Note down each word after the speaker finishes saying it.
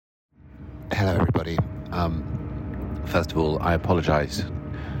Hello, everybody. First of all, I apologise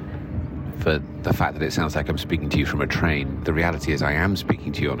for the fact that it sounds like I'm speaking to you from a train. The reality is I am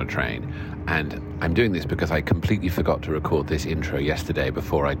speaking to you on a train, and I'm doing this because I completely forgot to record this intro yesterday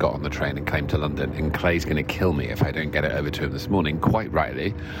before I got on the train and came to London, and Clay's going to kill me if I don't get it over to him this morning, quite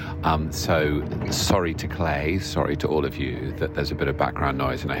rightly. So sorry to Clay, sorry to all of you that there's a bit of background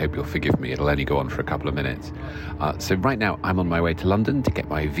noise, and I hope you'll forgive me. It'll only go on for a couple of minutes. So right now I'm on my way to London to get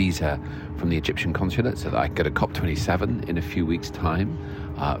my visa from the Egyptian consulate so that I can go to COP27 in a few weeks' time.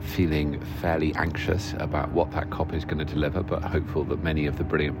 Feeling fairly anxious about what that COP is going to deliver, but hopeful that many of the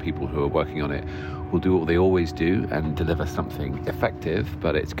brilliant people who are working on it will do what they always do and deliver something effective,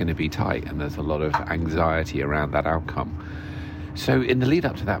 but it's going to be tight, and there's a lot of anxiety around that outcome. So in the lead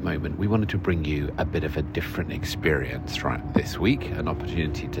up to that moment, we wanted to bring you a bit of a different experience right this week, an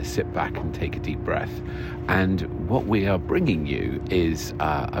opportunity to sit back and take a deep breath. And what we are bringing you is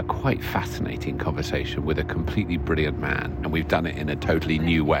a quite fascinating conversation with a completely brilliant man. And we've done it in a totally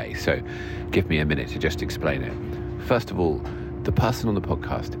new way. So give me a minute to just explain it. First of all, the person on the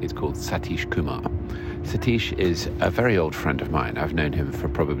podcast is called Satish Kumar. Satish is a very old friend of mine. I've known him for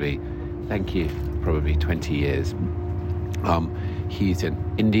probably 20 years. He's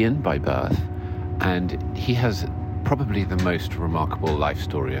an Indian by birth, and he has probably the most remarkable life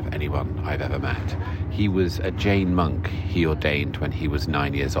story of anyone I've ever met. He was a Jain monk. He ordained when he was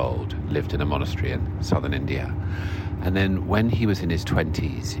 9 years old, lived in a monastery in southern India. And then when he was in his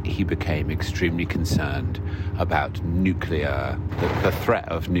 20s, he became extremely concerned about the threat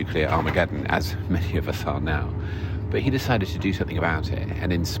of nuclear Armageddon, as many of us are now. But he decided to do something about it,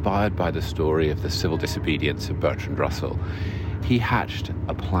 and inspired by the story of the civil disobedience of Bertrand Russell, he hatched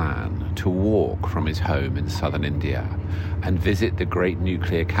a plan to walk from his home in southern India and visit the great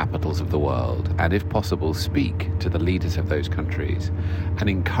nuclear capitals of the world, and if possible speak to the leaders of those countries and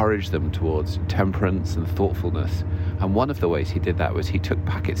encourage them towards temperance and thoughtfulness. And one of the ways he did that was he took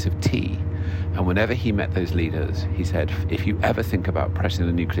packets of tea, and whenever he met those leaders, he said, if you ever think about pressing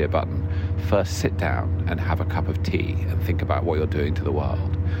the nuclear button, first sit down and have a cup of tea and think about what you're doing to the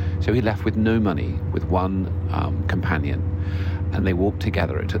world. So he left with no money, with one companion, and they walked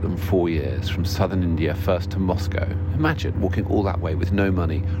together. It took them 4 years, from southern India first to Moscow. Imagine walking all that way with no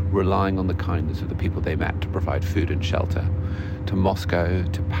money, relying on the kindness of the people they met to provide food and shelter. To Moscow,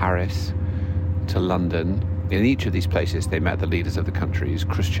 to Paris, to London. In each of these places, they met the leaders of the countries,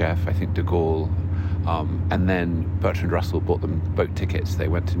 Khrushchev, I think de Gaulle, and then Bertrand Russell bought them boat tickets. They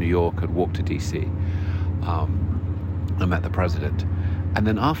went to New York and walked to DC and met the president. And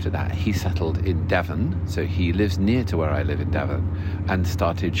then after that, he settled in Devon, so he lives near to where I live in Devon, and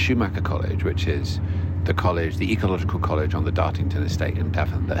started Schumacher College, which is the college, the ecological college on the Dartington estate in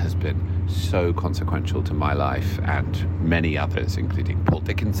Devon that has been so consequential to my life and many others, including Paul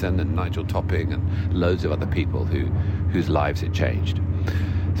Dickinson and Nigel Topping and loads of other people whose lives it changed.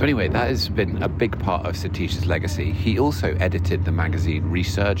 So anyway, that has been a big part of Satish's legacy. He also edited the magazine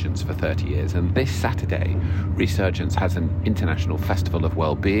Resurgence for 30 years, and this Saturday, Resurgence has an international festival of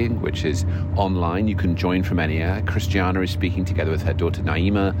well-being, which is online. You can join from anywhere. Christiana is speaking together with her daughter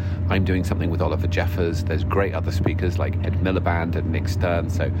Naima. I'm doing something with Oliver Jeffers. There's great other speakers like Ed Miliband and Nick Stern.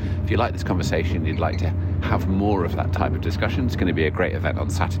 So if you like this conversation, you'd like to have more of that type of discussion, it's going to be a great event on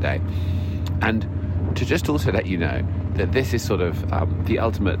Saturday. And to just also let you know that this is sort of the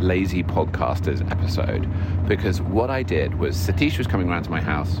ultimate lazy podcasters episode, because what I did was Satish was coming around to my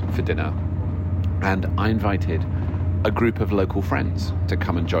house for dinner, and I invited a group of local friends to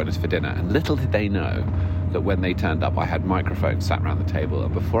come and join us for dinner. And little did they know that when they turned up, I had microphones sat around the table,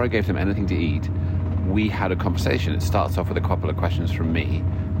 and before I gave them anything to eat, we had a conversation. It starts off with a couple of questions from me,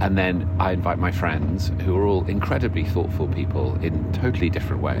 and then I invite my friends, who are all incredibly thoughtful people in totally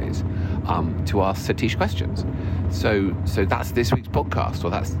different ways, to ask Satish questions. So that's this week's podcast, or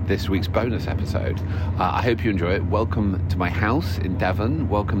that's this week's bonus episode. I hope you enjoy it. Welcome to my house in Devon.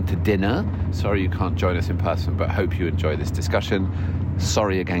 Welcome to dinner. Sorry you can't join us in person, but hope you enjoy this discussion.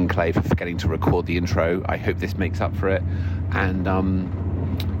 Sorry again, Clay, for forgetting to record the intro. I hope this makes up for it. And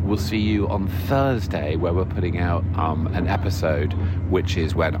we'll see you on Thursday, where we're putting out an episode, which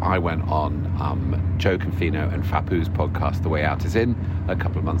is when I went on Joe Confino and Fapu's podcast, The Way Out Is In, a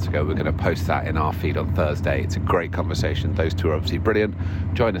couple of months ago. We're going to post that in our feed on Thursday. It's a great conversation. Those two are obviously brilliant.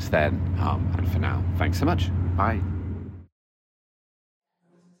 Join us then. And for now, thanks so much. Bye.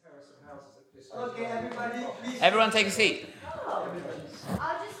 Okay, everybody, please. Everyone take a seat.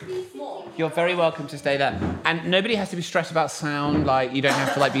 I'll just be small. You're very welcome to stay there. And nobody has to be stressed about sound. Like, you don't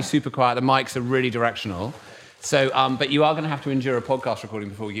have to be super quiet. The mics are really directional. So, but you are going to have to endure a podcast recording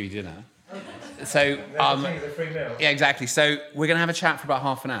before we give you dinner. So, The free meal. yeah, exactly. So we're going to have a chat for about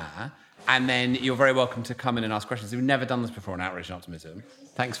half an hour. And then you're very welcome to come in and ask questions. We've never done this before on Outrage and Optimism.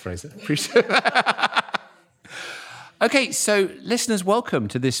 Thanks, Fraser. Appreciate that. Okay, so listeners, welcome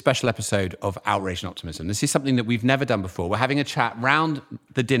to this special episode of Outrage and Optimism. This is something that we've never done before. We're having a chat round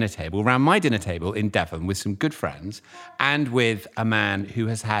the dinner table, around my dinner table in Devon with some good friends and with a man who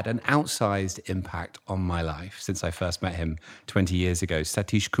has had an outsized impact on my life since I first met him 20 years ago,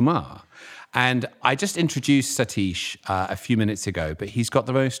 Satish Kumar. And I just introduced Satish a few minutes ago, but he's got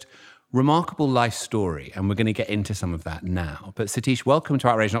the most remarkable life story, and we're going to get into some of that now. But Satish, welcome to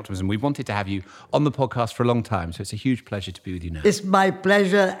Outrage and Optimism. We've wanted to have you on the podcast for a long time, so it's a huge pleasure to be with you now. It's my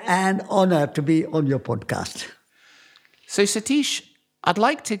pleasure and honor to be on your podcast. So Satish, I'd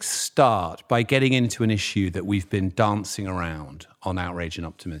like to start by getting into an issue that we've been dancing around on Outrage and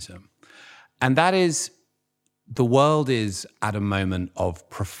Optimism, and that is the world is at a moment of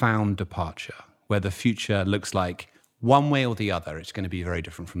profound departure, where the future looks like one way or the other, it's going to be very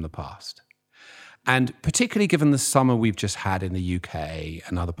different from the past. And particularly given the summer we've just had in the UK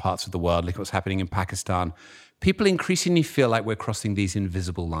and other parts of the world, like what's happening in Pakistan, people increasingly feel like we're crossing these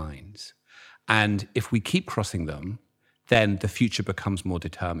invisible lines. And if we keep crossing them, then the future becomes more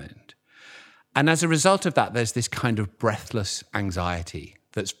determined. And as a result of that, there's this kind of breathless anxiety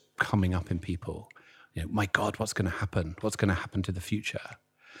that's coming up in people. You know, my God, what's going to happen? What's going to happen to the future?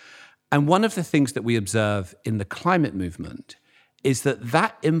 And one of the things that we observe in the climate movement is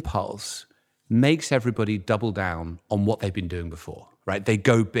that impulse makes everybody double down on what they've been doing before, right? They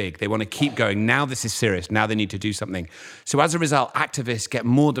go big. They want to keep going. Now this is serious. Now they need to do something. So as a result, activists get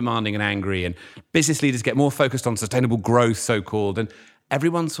more demanding and angry, and business leaders get more focused on sustainable growth, so-called, and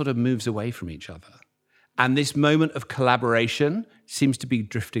everyone sort of moves away from each other. And this moment of collaboration seems to be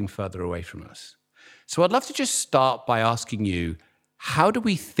drifting further away from us. So I'd love to just start by asking you, how do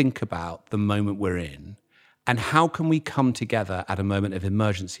we think about the moment we're in, and how can we come together at a moment of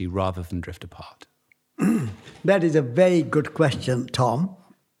emergency rather than drift apart? That is a very good question, Tom.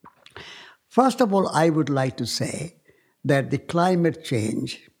 First of all, I would like to say that the climate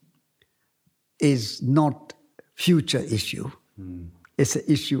change is not future issue. It's an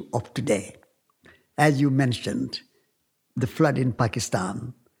issue of today. As you mentioned, the flood in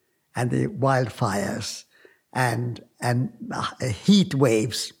Pakistan and the wildfires and heat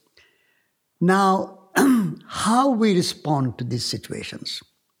waves. Now, how we respond to these situations?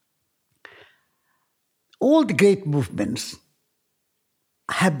 All the great movements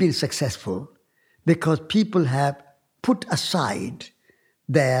have been successful because people have put aside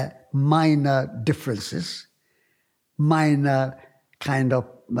their minor differences, minor kind of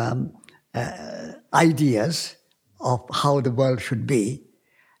ideas of how the world should be,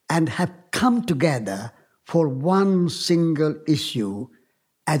 and have come together for one single issue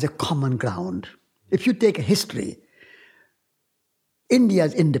as a common ground. If you take a history,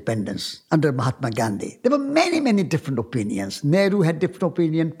 India's independence under Mahatma Gandhi, there were many, many different opinions. Nehru had different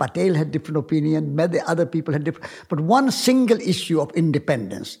opinion, Patel had different opinion, many other people had different, but one single issue of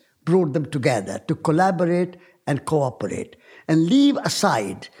independence brought them together to collaborate and cooperate and leave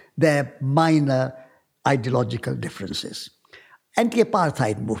aside their minor ideological differences.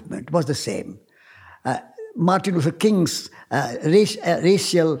 Anti-apartheid movement was the same. Martin Luther King's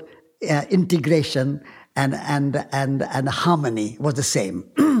racial integration and harmony was the same.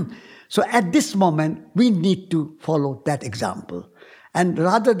 So at this moment, we need to follow that example. And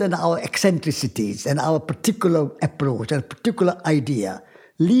rather than our eccentricities and our particular approach and particular idea,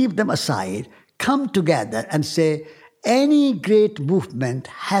 leave them aside, come together and say, any great movement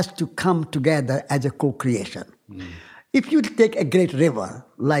has to come together as a co-creation. If you take a great river,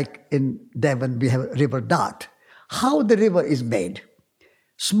 like in Devon, we have River Dart, how the river is made.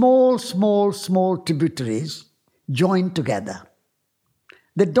 Small tributaries join together.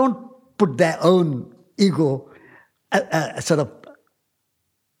 They don't put their own ego sort of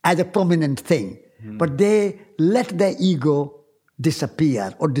as a prominent thing, but they let their ego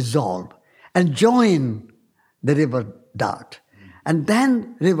disappear or dissolve and join the River Dart. And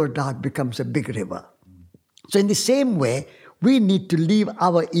then River Dart becomes a big river. So in the same way, we need to leave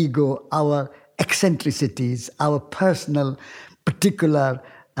our ego, our eccentricities, our personal, particular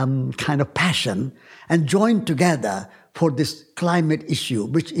kind of passion, and join together for this climate issue,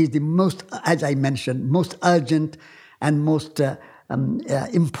 which is the most, as I mentioned, most urgent and most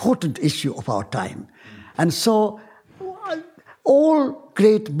important issue of our time. And so all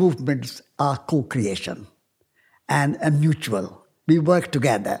great movements are co-creation and mutual. We work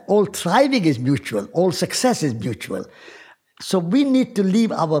together. All thriving is mutual. All success is mutual. So we need to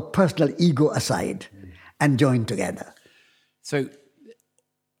leave our personal ego aside and join together. So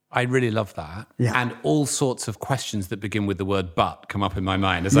I really love that. Yeah. And all sorts of questions that begin with the word but come up in my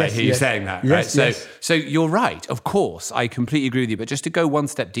mind as I hear you saying that. Yes, right? yes. So you're right. Of course, I completely agree with you. But just to go one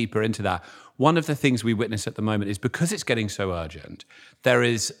step deeper into that, one of the things we witness at the moment is because it's getting so urgent, there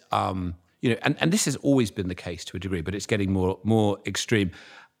is, and this has always been the case to a degree, but it's getting more extreme.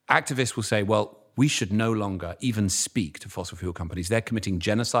 Activists will say, well, we should no longer even speak to fossil fuel companies. They're committing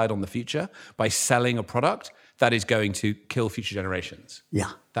genocide on the future by selling a product that is going to kill future generations.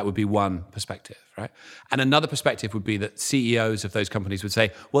 Yeah. That would be one perspective, right? And another perspective would be that CEOs of those companies would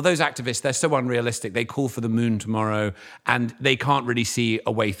say, well, those activists, they're so unrealistic. They call for the moon tomorrow and they can't really see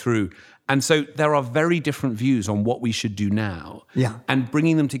a way through. And so there are very different views on what we should do now. Yeah. And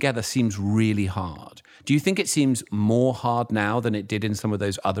bringing them together seems really hard. Do you think it seems more hard now than it did in some of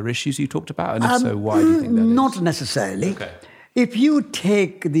those other issues you talked about? And if so, why do you think that is? Not necessarily. Okay. If you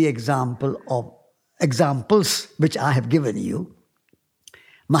take the examples which I have given you,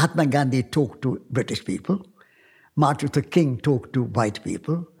 Mahatma Gandhi talked to British people, Martin Luther King talked to white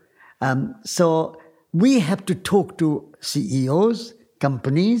people. So we have to talk to CEOs,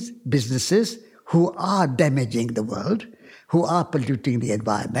 companies, businesses who are damaging the world, who are polluting the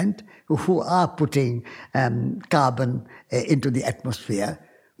environment, who are putting carbon into the atmosphere.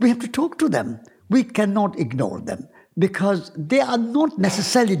 We have to talk to them. We cannot ignore them because they are not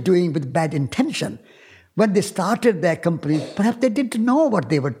necessarily doing with bad intention. When they started their companies, perhaps they didn't know what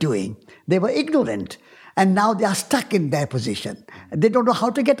they were doing. They were ignorant. And now they are stuck in their position. They don't know how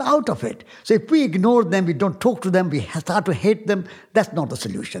to get out of it. So if we ignore them, we don't talk to them, we start to hate them, that's not the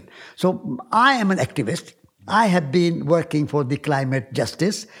solution. So I am an activist. I have been working for the climate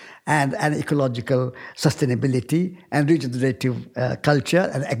justice and ecological sustainability and regenerative culture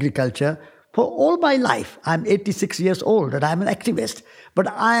and agriculture for all my life. I'm 86 years old and I'm an activist. But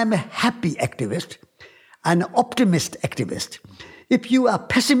I am a happy activist, an optimist activist. If you are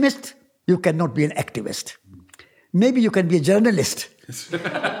pessimist, you cannot be an activist. Maybe you can be a journalist,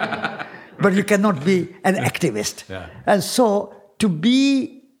 but you cannot be an activist. Yeah. And so to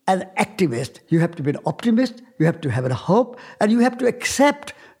be an activist, you have to be an optimist, you have to have a hope, and you have to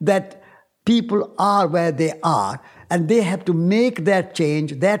accept that people are where they are, and they have to make their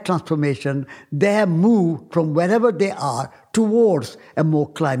change, their transformation, their move from wherever they are towards a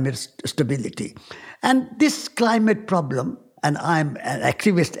more climate stability. And this climate problem, and I'm an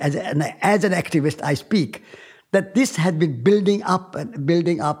activist, as an activist I speak, that this has been building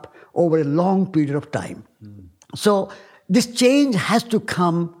up over a long period of time. So this change has to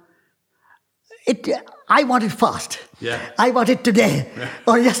come. I want it fast. Yeah. I want it today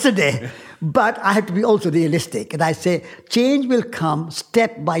or yesterday. But I have to be also realistic. And I say change will come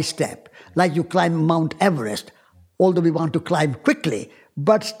step by step. Like you climb Mount Everest, although we want to climb quickly.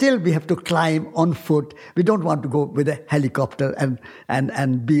 But still we have to climb on foot. We don't want to go with a helicopter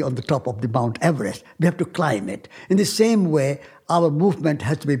and be on the top of the Mount Everest. We have to climb it. In the same way, our movement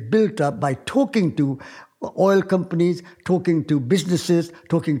has to be built up by talking to oil companies, talking to businesses,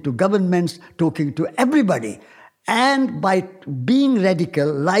 talking to governments, talking to everybody. And by being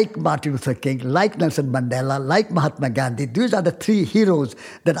radical, like Martin Luther King, like Nelson Mandela, like Mahatma Gandhi, these are the three heroes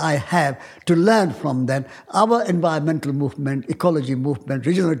that I have to learn from them. Our environmental movement, ecology movement,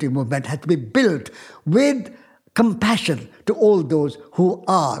 regenerative movement has to be built with compassion to all those who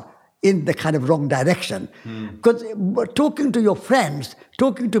are in the kind of wrong direction. Because talking to your friends,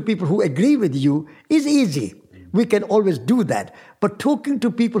 talking to people who agree with you is easy. We can always do that. But talking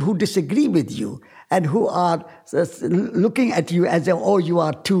to people who disagree with you and who are looking at you as, oh, you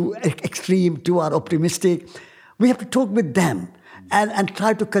are too extreme, too are optimistic, we have to talk with them and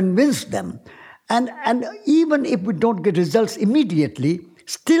try to convince them. And even if we don't get results immediately,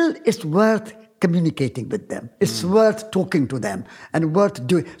 still it's worth communicating with them. It's worth talking to them and worth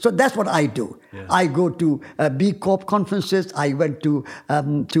doing. So that's what I do. Yeah. I go to B Corp conferences. I went to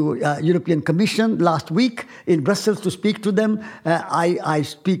European Commission last week in Brussels to speak to them. I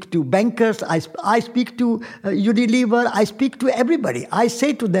speak to bankers. I speak to Unilever. I speak to everybody. I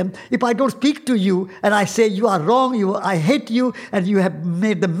say to them, if I don't speak to you and I say you are wrong, I hate you, and you have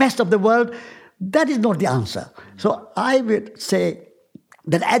made the mess of the world, that is not the answer. So I would say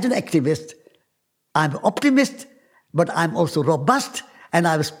that as an activist, I'm an optimist, but I'm also robust, and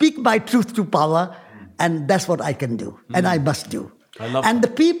I will speak my truth to power, and that's what I can do, and I must do. I love and that.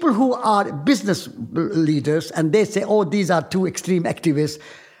 The people who are business leaders, and they say, oh, these are too extreme activists,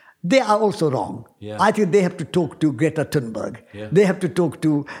 they are also wrong. Yeah. I think they have to talk to Greta Thunberg. Yeah. They have to talk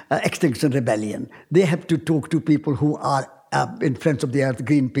to Extinction Rebellion. They have to talk to people who are in Friends of the Earth,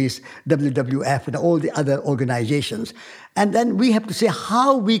 Greenpeace, WWF, and all the other organizations. And then we have to say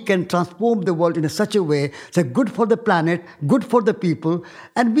how we can transform the world in such a way that's good for the planet, good for the people,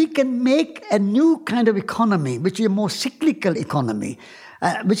 and we can make a new kind of economy, which is a more cyclical economy,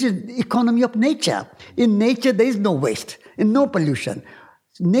 which is the economy of nature. In nature, there is no waste, and no pollution.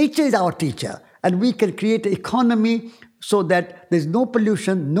 Nature is our teacher, and we can create an economy so that there's no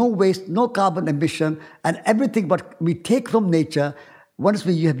pollution, no waste, no carbon emission, and everything what we take from nature, once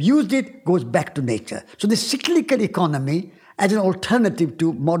we have used it, goes back to nature. So the cyclical economy as an alternative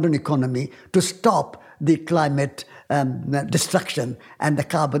to modern economy to stop the climate destruction and the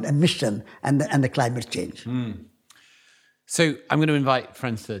carbon emission and the climate change. So I'm going to invite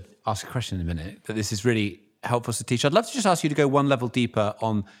friends to ask a question in a minute, but this is really helpful to teach. I'd love to just ask you to go one level deeper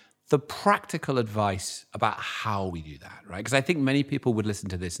on the practical advice about how we do that, right? Because I think many people would listen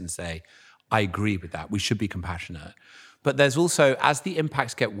to this and say, I agree with that. We should be compassionate. But there's also, as the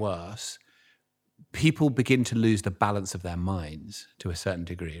impacts get worse, people begin to lose the balance of their minds to a certain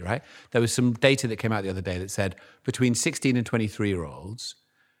degree, right? There was some data that came out the other day that said between 16 and 23-year-olds,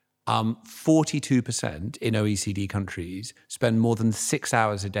 42% in OECD countries spend more than 6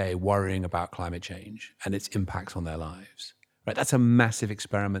 hours a day worrying about climate change and its impacts on their lives. Right? That's a massive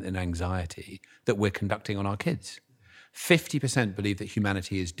experiment in anxiety that we're conducting on our kids. 50% believe that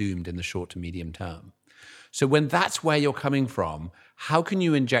humanity is doomed in the short to medium term. So when that's where you're coming from, how can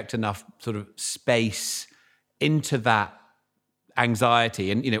you inject enough sort of space into that anxiety?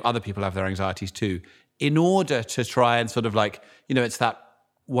 And, other people have their anxieties too, in order to try and sort of like, it's that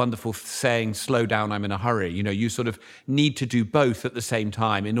wonderful saying, slow down, I'm in a hurry. You sort of need to do both at the same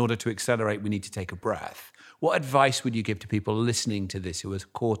time. In order to accelerate, we need to take a breath. What advice would you give to people listening to this who are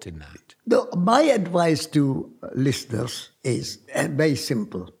caught in that? My advice to listeners is very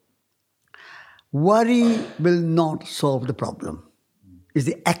simple. Worry will not solve the problem. It's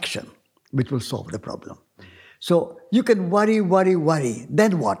the action which will solve the problem. So you can worry.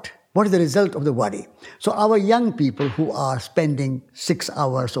 Then what? What is the result of the worry? So our young people who are spending 6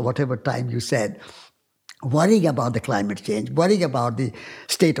 hours or whatever time you said, worrying about the climate change, worrying about the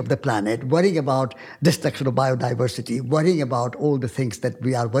state of the planet, worrying about destruction of biodiversity, worrying about all the things that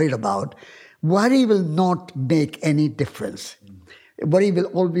we are worried about, worry will not make any difference. Worry will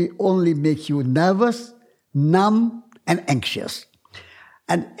only make you nervous, numb, and anxious.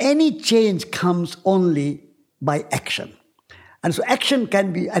 And any change comes only by action. And so action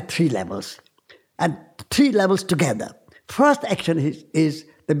can be at 3 levels, and 3 levels together. First action is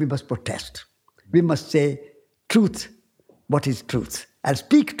that we must protest. We must say truth, what is truth, and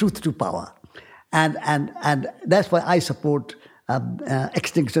speak truth to power. And that's why I support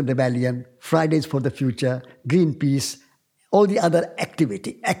Extinction Rebellion, Fridays for the Future, Greenpeace, all the other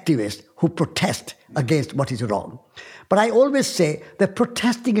activists who protest against what is wrong. But I always say that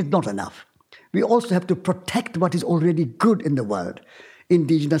protesting is not enough. We also have to protect what is already good in the world.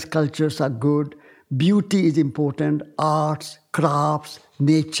 Indigenous cultures are good. Beauty is important. Arts, crafts,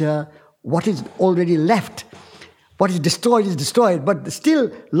 nature. What is already left, what is destroyed, but still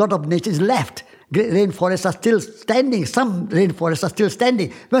a lot of nature is left. Rainforests are still standing. Some rainforests are still standing.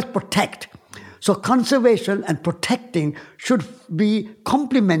 We must protect. So conservation and protecting should be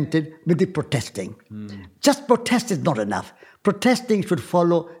complemented with the protesting. Just protest is not enough. Protesting should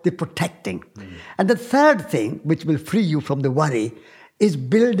follow the protecting. And the third thing, which will free you from the worry, is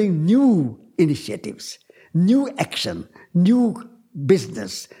building new initiatives, new action, new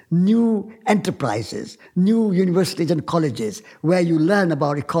business, new enterprises, new universities and colleges where you learn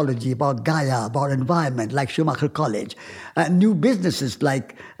about ecology, about Gaia, about environment, like Schumacher College, new businesses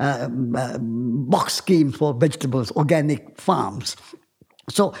like box schemes for vegetables, organic farms.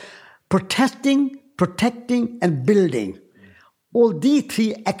 So protesting, protecting, and building, all these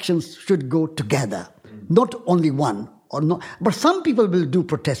 3 actions should go together, not only one. But some people will do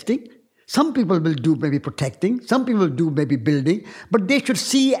protesting, some people will do maybe protecting, some people will do maybe building, but they should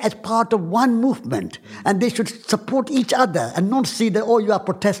see as part of one movement, and they should support each other and not see that, oh, you are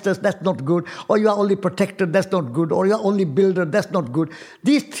protesters, that's not good, or you are only protector, that's not good, or you are only builder, that's not good.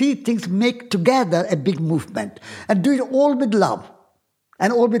 These 3 things make together a big movement, and do it all with love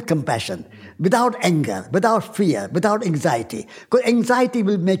and all with compassion, without anger, without fear, without anxiety. Because anxiety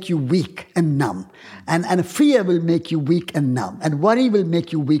will make you weak and numb. And fear will make you weak and numb. And worry will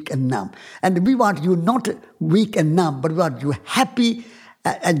make you weak and numb. And we want you not weak and numb, but we want you happy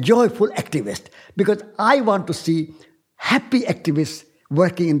and joyful activists. Because I want to see happy activists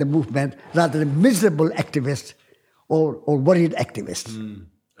working in the movement rather than miserable activists or worried activists.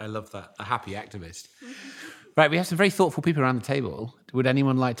 I love that, a happy activist. Right, we have some very thoughtful people around the table. Would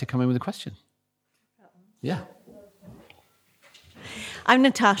anyone like to come in with a question? Yeah. I'm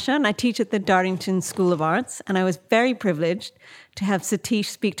Natasha, and I teach at the Dartington School of Arts, and I was very privileged to have Satish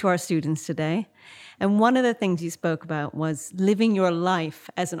speak to our students today. And one of the things you spoke about was living your life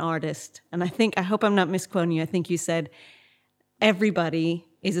as an artist. And I hope I'm not misquoting you, I think you said, everybody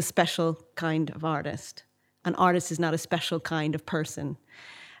is a special kind of artist. An artist is not a special kind of person.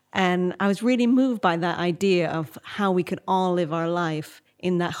 And I was really moved by that idea of how we could all live our life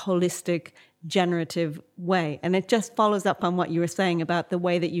in that holistic, generative way. And it just follows up on what you were saying about the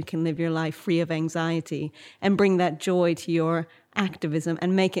way that you can live your life free of anxiety and bring that joy to your activism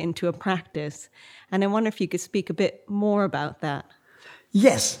and make it into a practice. And I wonder if you could speak a bit more about that.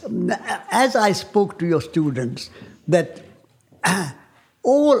 Yes, as I spoke to your students, that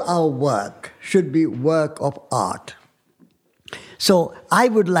all our work should be work of art. So I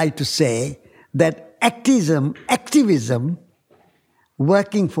would like to say that activism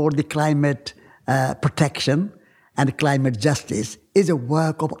working for the climate protection and climate justice is a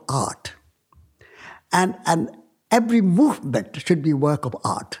work of art. And every movement should be work of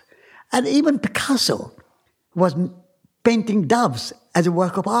art. And even Picasso was painting doves as a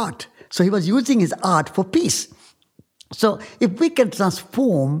work of art. So he was using his art for peace. So if we can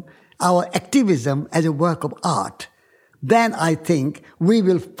transform our activism as a work of art, then I think we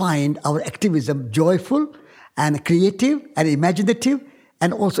will find our activism joyful and creative and imaginative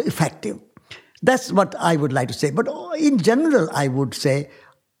and also effective. That's what I would like to say. But in general, I would say,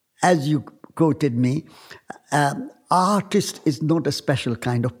 as you quoted me, artist is not a special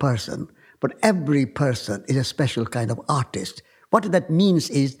kind of person, but every person is a special kind of artist. What that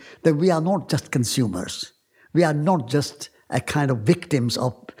means is that we are not just consumers. We are not just a kind of victims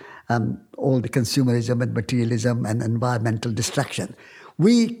of all the consumerism and materialism and environmental destruction.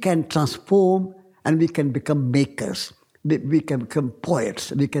 We can transform and we can become makers. We can become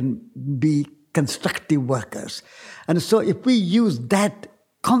poets. We can be constructive workers. And so if we use that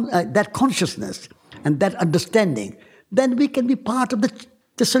consciousness and that understanding, then we can be part of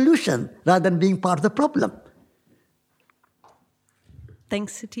the solution rather than being part of the problem.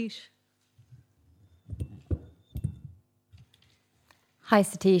 Thanks, Satish. Hi,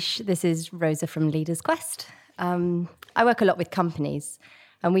 Satish. This is Rosa from Leaders Quest. I work a lot with companies,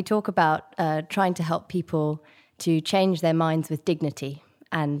 and we talk about trying to help people to change their minds with dignity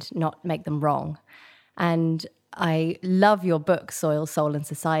and not make them wrong. And I love your book, Soil, Soul and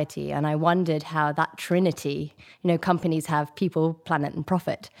Society, and I wondered how that trinity, companies have people, planet and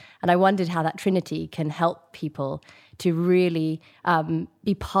profit, and I wondered how that trinity can help people to really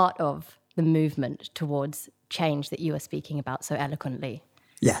be part of the movement towards change that you are speaking about so eloquently.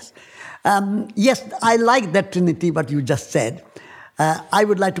 Yes. Yes, I like that trinity, what you just said. I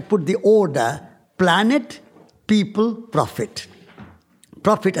would like to put the order: planet, people, profit.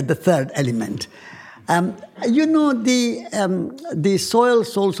 Profit at the third element. The soil,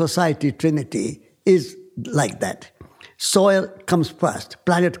 soul, society trinity is like that. Soil comes first,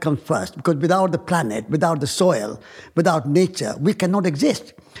 planet comes first, because without the planet, without the soil, without nature, we cannot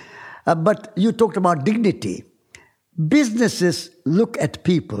exist. But you talked about dignity. Businesses look at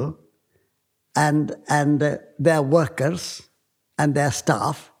people and their workers and their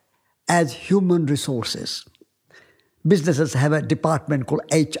staff as human resources. Businesses have a department called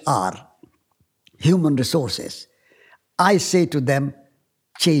HR, human resources. I say to them,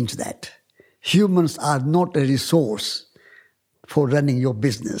 change that. Humans are not a resource for running your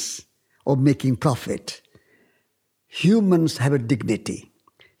business or making profit. Humans have a dignity.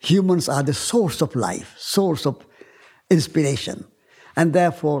 Humans are the source of life, source of inspiration. And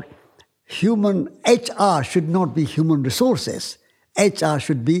therefore, HR should not be human resources. HR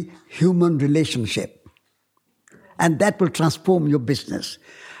should be human relationship. And that will transform your business.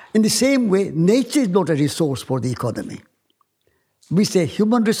 In the same way, nature is not a resource for the economy. We say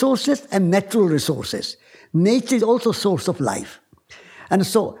human resources and natural resources. Nature is also a source of life. And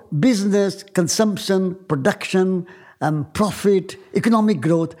so business, consumption, production, profit, economic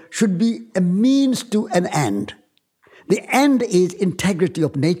growth should be a means to an end. The end is integrity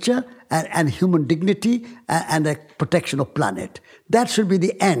of nature and human dignity and the protection of planet. That should be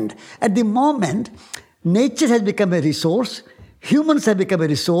the end. At the moment, nature has become a resource, humans have become a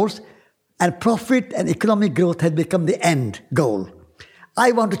resource, and profit and economic growth has become the end goal.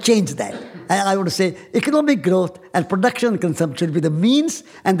 I want to change that. And I want to say economic growth and production and consumption should be the means,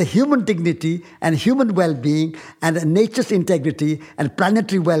 and the human dignity and human well-being and nature's integrity and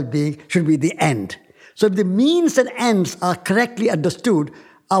planetary well-being should be the end. So if the means and ends are correctly understood,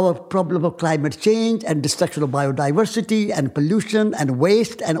 our problem of climate change and destruction of biodiversity and pollution and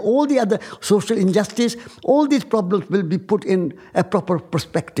waste and all the other social injustice, all these problems will be put in a proper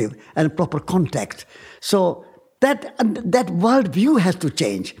perspective and a proper context. So That worldview has to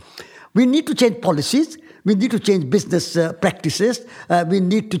change. We need to change policies. We need to change business practices. We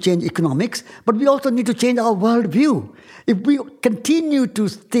need to change economics. But we also need to change our worldview. If we continue to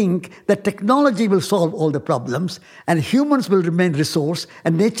think that technology will solve all the problems, and humans will remain resource,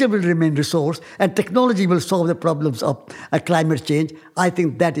 and nature will remain resource, and technology will solve the problems of climate change, I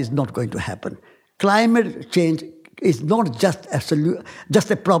think that is not going to happen. Climate change is not just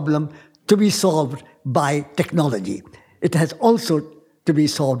a problem to be solved by technology. It has also to be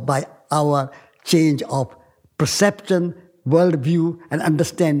solved by our change of perception, worldview, and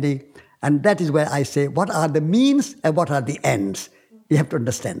understanding. And that is where I say, what are the means and what are the ends? You have to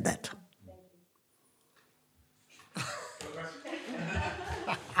understand that.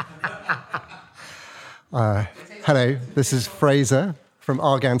 Hello, this is Fraser from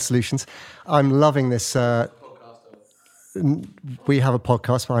Argan Solutions. I'm loving this. We have a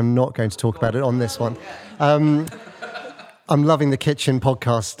podcast, but I'm not going to talk about it on this one. I'm loving the kitchen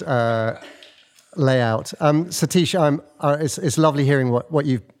podcast layout. Satish, it's lovely hearing what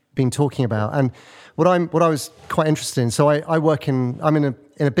you've been talking about, and what I was quite interested in. So I'm in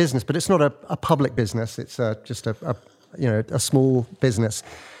a business, but it's not a public business. It's just a small business.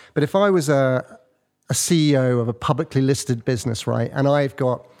 But if I was a CEO of a publicly listed business, right, and I've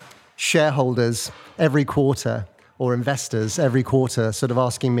got shareholders every quarter or investors every quarter sort of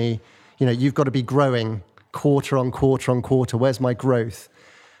asking me, you've got to be growing quarter on quarter on quarter. Where's my growth?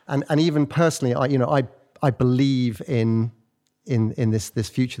 And even personally, I believe in this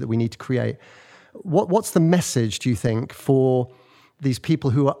future that we need to create. What's the message, do you think, for these people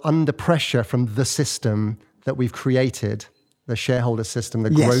who are under pressure from the system that we've created, the shareholder system,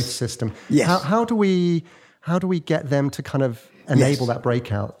 the growth system? Yes. How do we get them to kind of enable that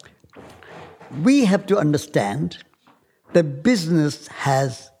breakout? We have to understand that business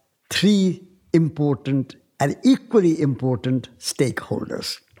has three important and equally important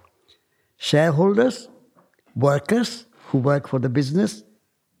stakeholders: shareholders, workers who work for the business,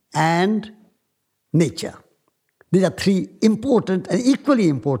 and nature. These are three important and equally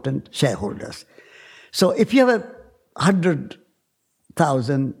important shareholders. So if you have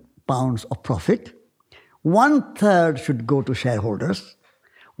 100,000 pounds of profit, 1/3 should go to shareholders,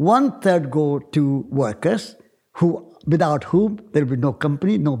 1/3 go to workers, without whom there will be no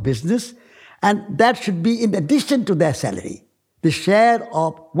company, no business, and that should be in addition to their salary. The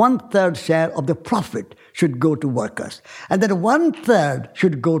 1/3 share of the profit should go to workers. And then 1/3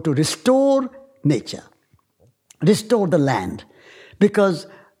 should go to restore nature, restore the land. Because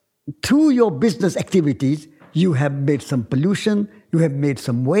through your business activities, you have made some pollution, you have made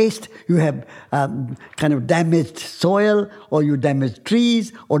some waste, you have kind of damaged soil, or you damaged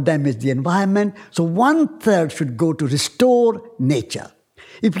trees, or damaged the environment. So 1/3 should go to restore nature.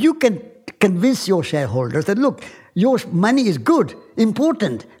 If you can convince your shareholders that, look, your money is good,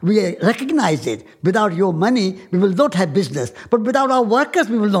 important, we recognize it. Without your money, we will not have business. But without our workers,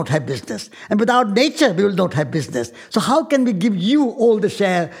 we will not have business. And without nature, we will not have business. So how can we give you all the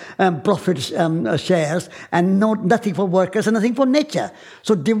profit shares and nothing for workers and nothing for nature?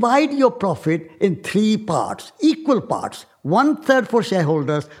 So divide your profit in three parts, equal parts. 1/3 for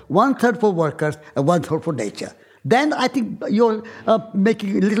shareholders, 1/3 for workers, and 1/3 for nature. Then I think you're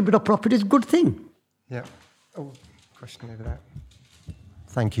making a little bit of profit is a good thing. Yeah. Oh, question over there.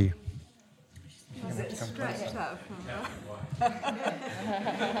 Thank you.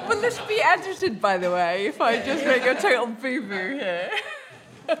 Will this be edited, by the way, if I just make a total boo-boo here?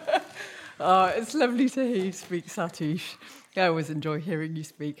 It's lovely to hear you speak, Satish. I always enjoy hearing you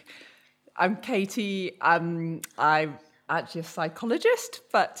speak. I'm Katie. I'm actually a psychologist,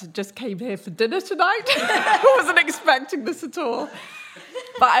 but just came here for dinner tonight. I wasn't expecting this at all.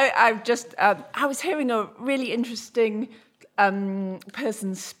 But I was hearing a really interesting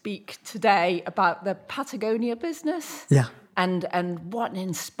person speak today about the Patagonia business. Yeah. And what an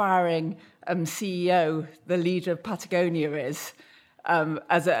inspiring CEO the leader of Patagonia is,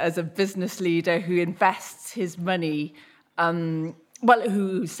 as a business leader who invests his money,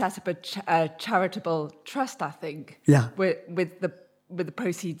 who set up a charitable trust, I think, with the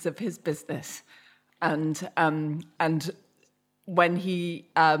proceeds of his business, and when he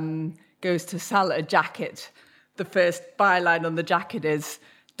goes to sell a jacket, the first byline on the jacket is,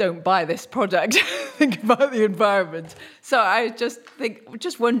 "Don't buy this product, think about the environment." So I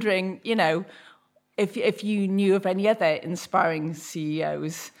just wondering, if you knew of any other inspiring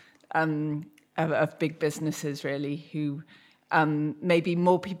CEOs of big businesses, really, who maybe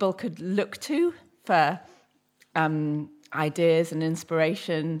more people could look to for ideas and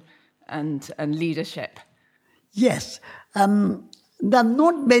inspiration and leadership. Yes. There are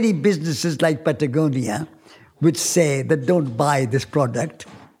not many businesses like Patagonia which say that don't buy this product,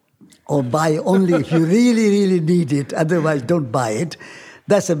 or buy only if you really, really need it, otherwise don't buy it.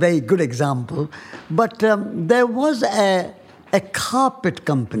 That's a very good example. But there was a carpet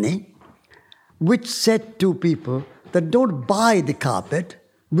company which said to people that don't buy the carpet,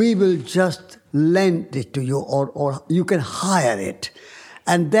 we will just lend it to you, or you can hire it.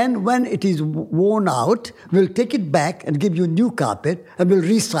 And then when it is worn out, we'll take it back and give you new carpet, and we'll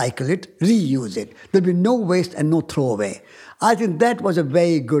recycle it, reuse it. There'll be no waste and no throwaway. I think that was a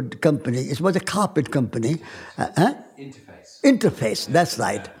very good company. It was a carpet company. Interface, that's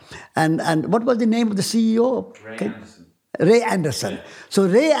right. And what was the name of the CEO? Ray Anderson. So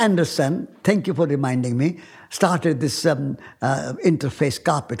Ray Anderson, thank you for reminding me, started this Interface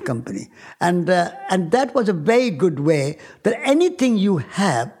carpet company. And that was a very good way that anything you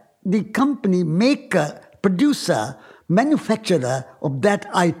have, the company, maker, producer, manufacturer of that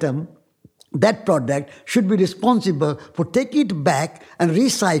item, that product should be responsible for taking it back and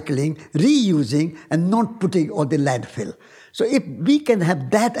recycling, reusing, and not putting on the landfill. So if we can have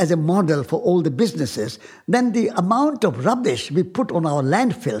that as a model for all the businesses, then the amount of rubbish we put on our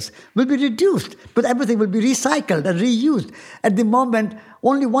landfills will be reduced, but everything will be recycled and reused. At the moment,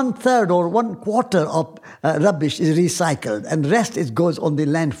 only 1/3 or 1/4 of rubbish is recycled, and rest goes on the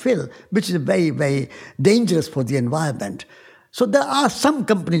landfill, which is very, very dangerous for the environment. So there are some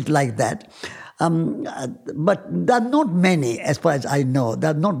companies like that. But there are not many, as far as I know,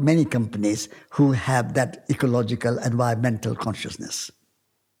 there are not many companies who have that ecological, environmental consciousness.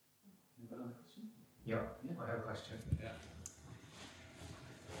 Yeah, I have a question. Yeah.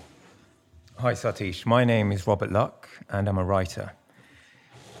 Hi, Satish. My name is Robert Luck, and I'm a writer.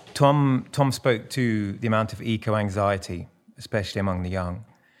 Tom spoke to the amount of eco-anxiety, especially among the young.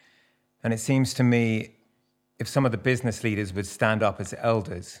 And it seems to me, if some of the business leaders would stand up as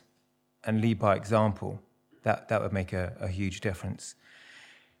elders and lead by example, that would make a huge difference.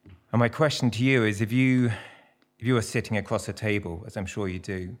 And my question to you is, if you were sitting across a table, as I'm sure you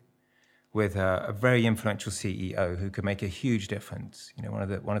do, with a very influential CEO who could make a huge difference, one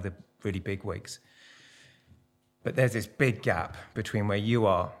of the really big wigs, but there's this big gap between where you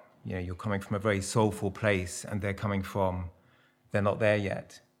are, you're coming from a very soulful place, and they're not there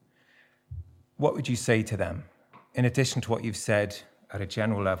yet. What would you say to them? In addition to what you've said at a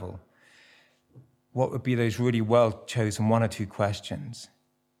general level, what would be those really well-chosen 1 or 2 questions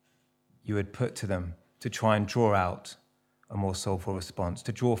you would put to them to try and draw out a more soulful response,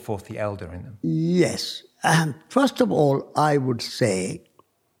 to draw forth the elder in them? Yes. First of all, I would say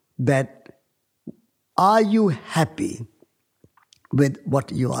that, are you happy with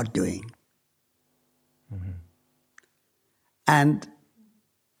what you are doing? Mm-hmm. And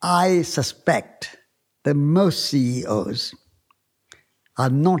I suspect that most CEOs are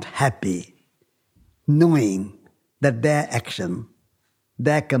not happy knowing that their action,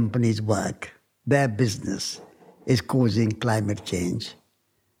 their company's work, their business is causing climate change,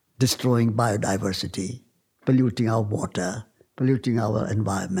 destroying biodiversity, polluting our water, polluting our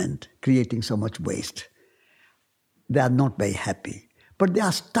environment, creating so much waste. They are not very happy, but they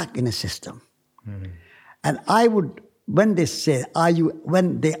are stuck in a system. Mm-hmm. And I would, when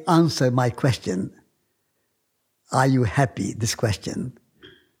they answer my question, are you happy, this question,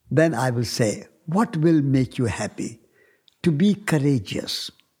 then I will say, what will make you happy? To be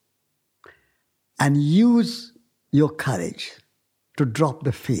courageous and use your courage to drop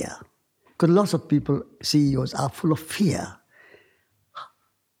the fear. Because lots of people, CEOs, are full of fear.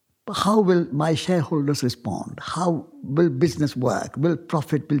 How will my shareholders respond? How will business work? Will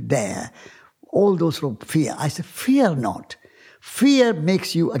profit be there? All those sort of fear. I say, fear not. Fear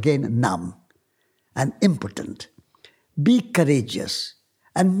makes you again numb and impotent. Be courageous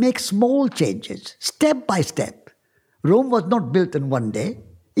and make small changes, step by step. Rome was not built in one day.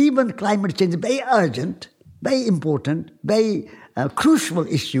 Even climate change is very urgent, very important, very crucial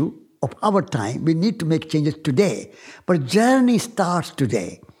issue of our time. We need to make changes today. But journey starts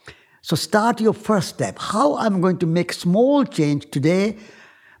today. So start your first step. How I'm going to make small change today,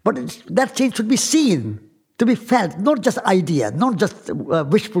 but that change should be seen, to be felt, not just idea, not just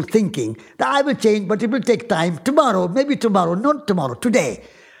wishful thinking. That I will change, but it will take time. Tomorrow, maybe tomorrow, not tomorrow, today.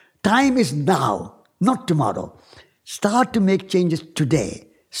 Time is now, not tomorrow. Start to make changes today,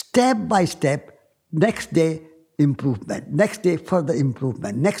 step by step. Next day, improvement. Next day, further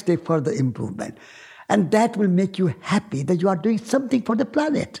improvement. Next day, further improvement. And that will make you happy that you are doing something for the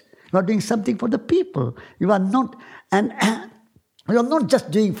planet. You are doing something for the people. You are not, and you are not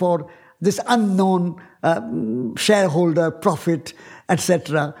just doing for this unknown shareholder, profit,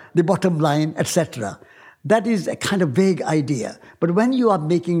 etc., the bottom line, etc. that is a kind of vague idea. But when you are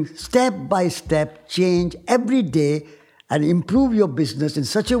making step-by-step change every day and improve your business in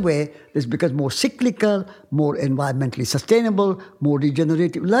such a way that it becomes more cyclical, more environmentally sustainable, more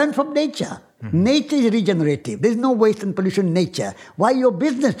regenerative. Learn from nature. Nature is regenerative. There's no waste and pollution in nature. Why your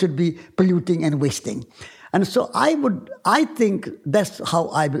business should be polluting and wasting? And so I think that's how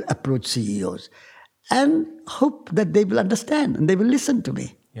I will approach CEOs and hope that they will understand and they will listen to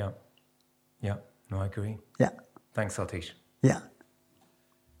me. Yeah. Yeah. No, I agree. Yeah. Thanks, Satish. Yeah.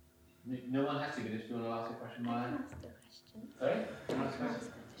 No one has to, but if you want to ask a question, Maya. Sorry?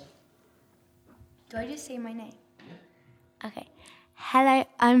 Do I just say my name? Yeah. Okay. Hello,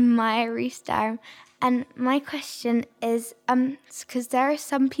 I'm Maya Rees-Durham, and my question is, because there are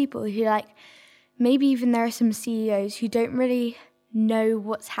some people who maybe even there are some CEOs who don't really know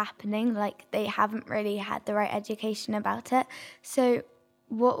what's happening, like they haven't really had the right education about it. So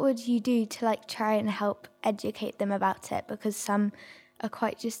what would you do to try and help educate them about it? Because some are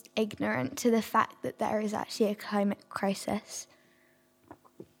quite just ignorant to the fact that there is actually a climate crisis.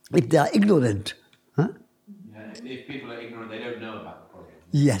 If they are ignorant, huh? Yeah, if people are ignorant, they don't know about the problem.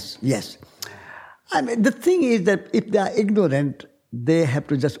 Yes, yes. I mean, the thing is that if they are ignorant, they have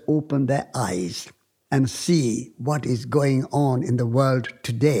to just open their eyes and see what is going on in the world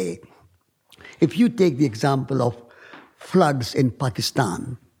today. If you take the example of floods in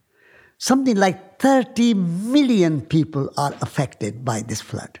Pakistan, something like 30 million people are affected by this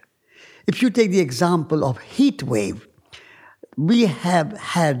flood. If you take the example of heat wave, we have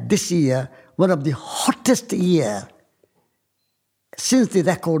had this year one of the hottest years since the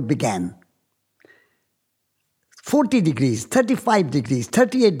record began. 40 degrees, 35 degrees,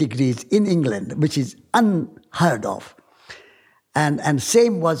 38 degrees in England, which is unheard of. And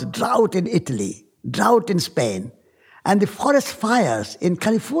same was drought in Italy, drought in Spain, and the forest fires in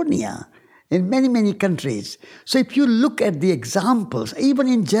California, in many, many countries. So if you look at the examples, even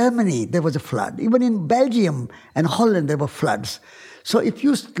in Germany there was a flood, even in Belgium and Holland there were floods. So if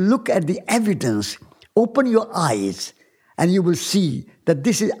you look at the evidence, open your eyes, and you will see that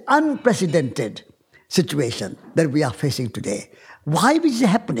this is unprecedented situation that we are facing today. Why is it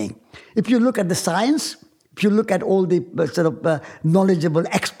happening? If you look at the science, if you look at all the knowledgeable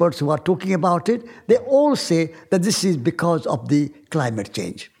experts who are talking about it, they all say that this is because of the climate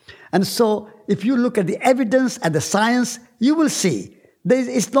change. And so if you look at the evidence and the science, you will see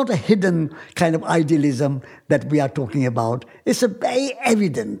it's not a hidden kind of idealism that we are talking about. It's a very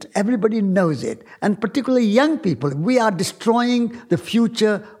evident. Everybody knows it. And particularly young people. We are destroying the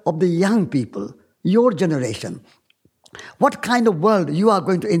future of the young people. Your generation. What kind of world you are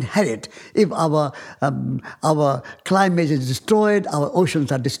going to inherit if our climate is destroyed, our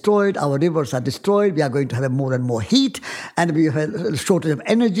oceans are destroyed, our rivers are destroyed, we are going to have more and more heat, and we have a shortage of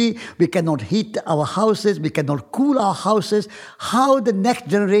energy, we cannot heat our houses, we cannot cool our houses. How the next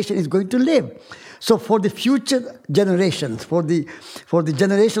generation is going to live? So for the future generations, for the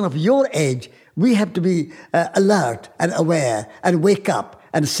generation of your age, we have to be alert and aware and wake up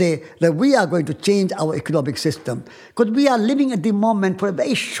and say that we are going to change our economic system. Because we are living at the moment for a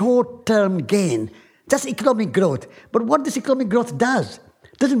very short-term gain, just economic growth. But what this economic growth doesn't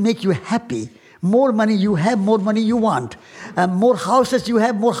make you happy. More money you have, more money you want. More houses you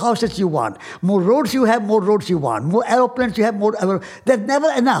have, more houses you want. More roads you have, more roads you want. More aeroplanes you have, more aeroplanes. There's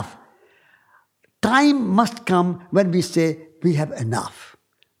never enough. Time must come when we say we have enough.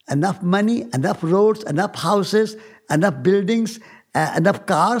 Enough money, enough roads, enough houses, enough buildings, enough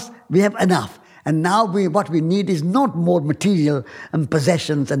cars, we have enough. And now what we need is not more material and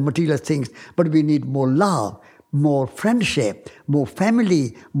possessions and material things, but we need more love, more friendship, more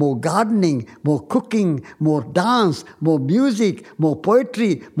family, more gardening, more cooking, more dance, more music, more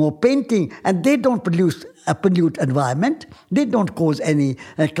poetry, more painting. And they don't pollute environment. They don't cause any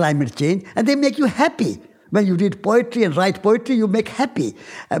climate change. And they make you happy. When you read poetry and write poetry, you make happy.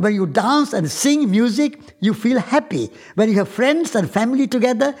 When you dance and sing music, you feel happy. When you have friends and family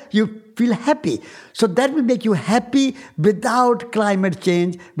together, you feel happy. So that will make you happy without climate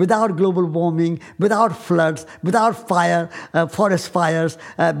change, without global warming, without floods, without forest fires,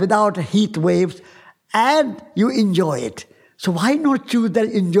 without heat waves, and you enjoy it. So why not choose that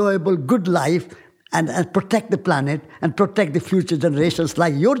enjoyable, good life and protect the planet and protect the future generations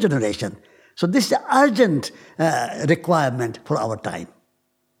like your generation? So this is an urgent requirement for our time.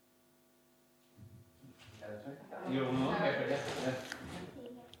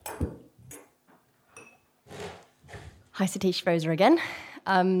 Hi, Satish, Rosa again.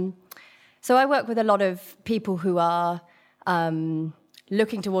 So I work with a lot of people who are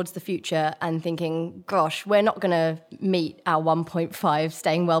looking towards the future and thinking, gosh, we're not going to meet our 1.5,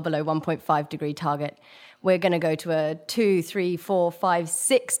 staying well below 1.5 degree target. we're going to go to a 2, 3, 4, 5,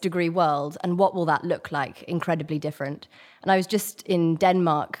 6 degree world. And what will that look like? Incredibly different. And I was just in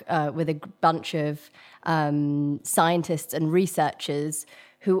Denmark with a bunch of scientists and researchers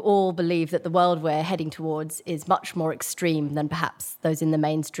who all believe that the world we're heading towards is much more extreme than perhaps those in the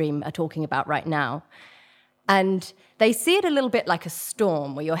mainstream are talking about right now. And they see it a little bit like a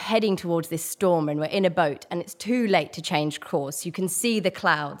storm, where you're heading towards this storm and we're in a boat and it's too late to change course. You can see the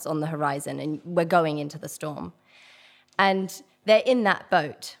clouds on the horizon and we're going into the storm. And they're in that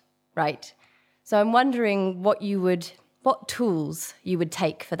boat, right? So I'm wondering what tools you would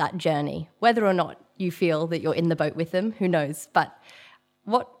take for that journey, whether or not you feel that you're in the boat with them, who knows? But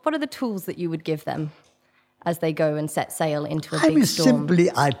what are the tools that you would give them as they go and set sail into a big storm?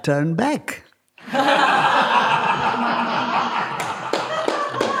 Simply, I turn back.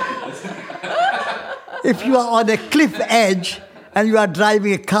 If you are on a cliff edge and you are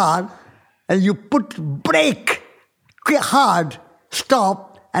driving a car and you put brake hard,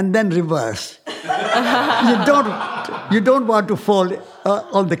 stop, and then reverse. You don't want to fall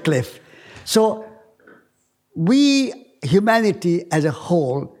on the cliff. So we, humanity as a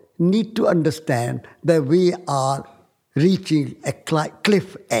whole, need to understand that we are reaching a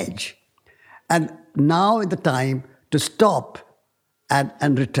cliff edge. And now is the time to stop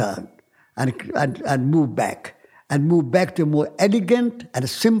and return and move back. And move back to a more elegant and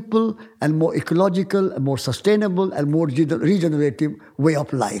simple and more ecological and more sustainable and more regenerative way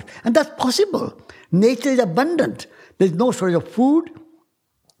of life. And that's possible. Nature is abundant. There's no shortage of food.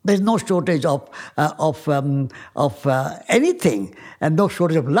 There's no shortage of anything, and no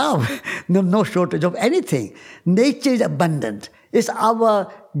shortage of love, no shortage of anything. Nature is abundant. It's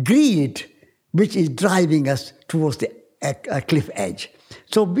our greed which is driving us towards the cliff edge.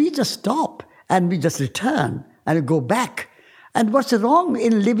 So we just stop and we just return and go back. And what's wrong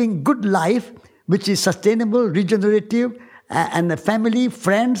in living good life, which is sustainable, regenerative, and family,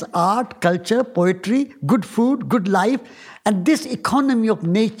 friends, art, culture, poetry, good food, good life. And this economy of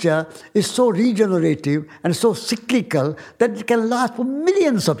nature is so regenerative and so cyclical that it can last for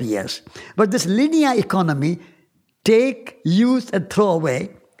millions of years. But this linear economy, take, use, and throw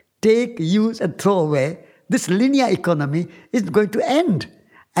away, take, use, and throw away, this linear economy is going to end.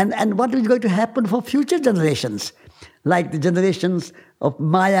 And what is going to happen for future generations? Like the generations of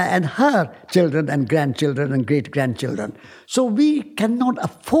Maya and her children and grandchildren and great-grandchildren. So we cannot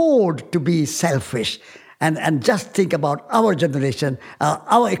afford to be selfish and just think about our generation,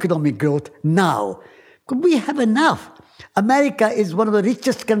 our economic growth now. We have enough. America is one of the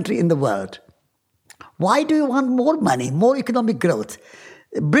richest countries in the world. Why do you want more money, more economic growth?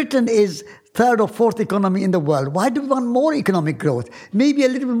 Britain is third or fourth economy in the world. Why do we want more economic growth? Maybe a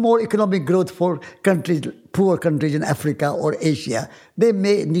little bit more economic growth for countries, poor countries in Africa or Asia. They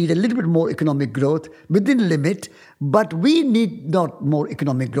may need a little bit more economic growth within limit, but we need not more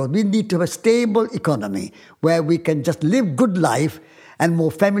economic growth. We need to have a stable economy where we can just live good life and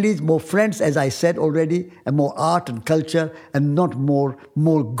more families, more friends, as I said already, and more art and culture, and not more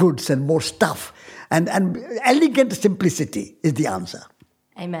goods and more stuff. And elegant simplicity is the answer.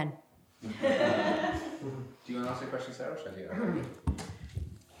 Amen. Do you want to ask a question, Sarah?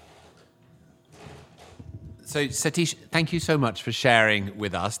 So, Satish, thank you so much for sharing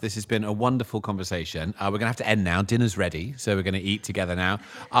with us. This has been a wonderful conversation. We're going to have to end now. Dinner's ready, so we're going to eat together now.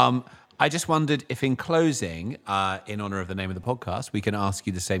 I just wondered if in closing, in honour of the name of the podcast, we can ask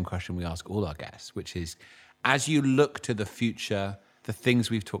you the same question we ask all our guests, which is, as you look to the future, the things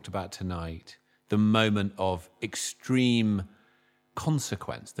we've talked about tonight, the moment of extreme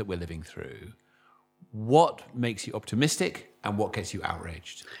consequence that we're living through, what makes you optimistic and what gets you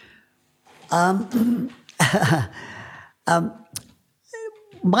outraged?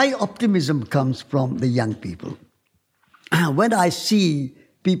 My optimism comes from the young people. When I see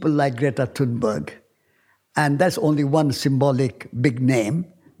people like Greta Thunberg, and that's only one symbolic big name,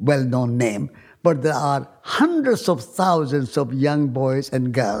 well-known name, but there are hundreds of thousands of young boys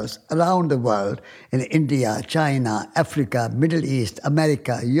and girls around the world, in India, China, Africa, Middle East,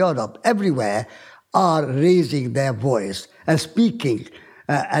 America, Europe, everywhere, are raising their voice and speaking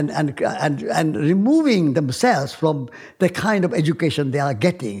and removing themselves from the kind of education they are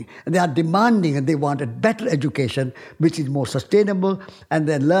getting. They are demanding and they want a better education which is more sustainable, and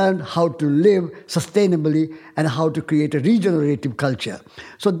they learn how to live sustainably and how to create a regenerative culture.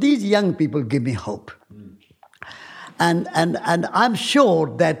 So these young people give me hope. And I'm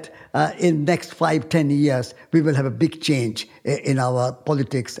sure that in the next 5-10 years, we will have a big change in our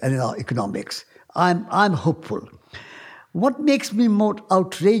politics and in our economics. I'm hopeful. What makes me more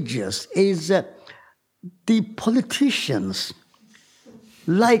outrageous is the politicians,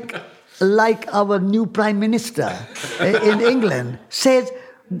 like like our new Prime Minister in England, says,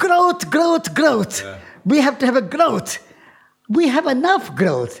 growth, growth, growth. Yeah. We have to have a growth. We have enough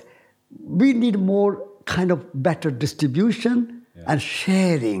growth. We need more kind of better distribution and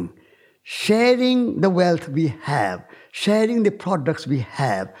sharing. Sharing the wealth we have, sharing the products we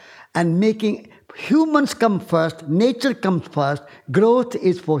have, and making humans come first, nature comes first. Growth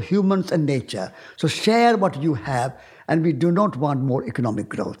is for humans and nature. So share what you have, and we do not want more economic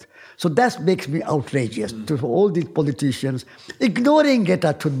growth. So that makes me outrageous to all these politicians ignoring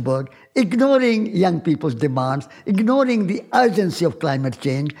Greta Thunberg, ignoring young people's demands, ignoring the urgency of climate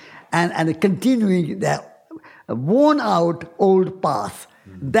change, and continuing their worn-out old path.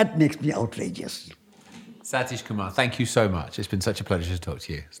 That makes me outrageous. Satish Kumar, thank you so much. It's been such a pleasure to talk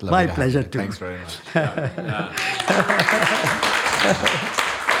to you. It's My pleasure too. Thanks very much.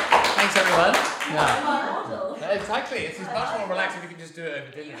 Thanks, everyone. Yeah. Exactly. It's much more relaxed if you can just do it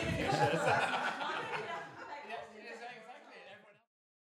over dinner.